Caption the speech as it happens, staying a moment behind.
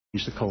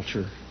the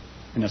culture,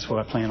 and that's what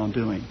I plan on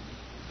doing.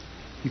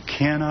 You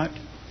cannot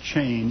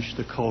change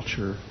the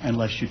culture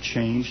unless you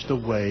change the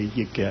way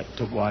you get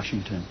to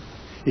Washington.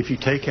 If you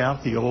take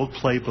out the old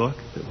playbook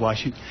that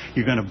Washington,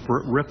 you're going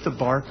to rip the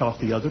bark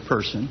off the other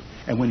person,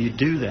 and when you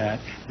do that,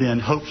 then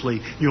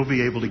hopefully you'll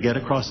be able to get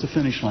across the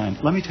finish line.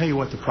 Let me tell you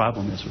what the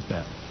problem is with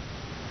that.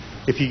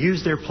 If you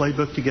use their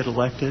playbook to get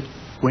elected,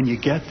 when you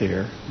get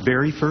there,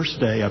 very first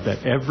day, I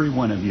bet every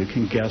one of you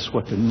can guess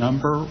what the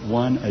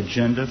 #1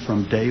 agenda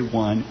from day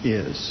one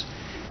is.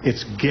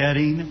 It's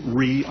getting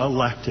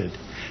re-elected.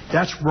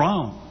 That's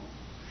wrong.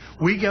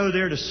 We go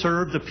there to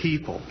serve the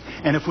people.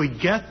 And if we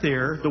get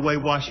there the way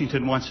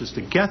Washington wants us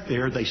to get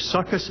there, they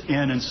suck us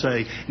in and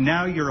say,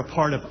 now you're a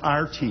part of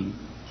our team.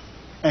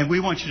 And we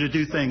want you to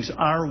do things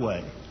our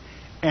way.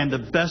 And the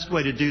best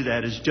way to do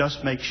that is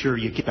just make sure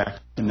you get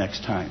back the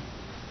next time.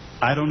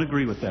 I don't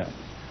agree with that.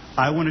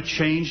 I want to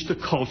change the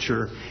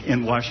culture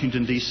in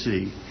Washington,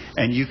 D.C.,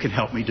 and you can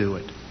help me do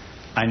it.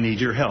 I need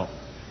your help.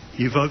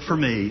 You vote for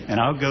me, and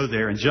I'll go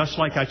there, and just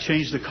like I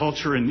changed the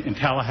culture in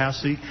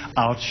Tallahassee,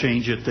 I'll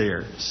change it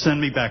there. Send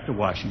me back to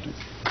Washington.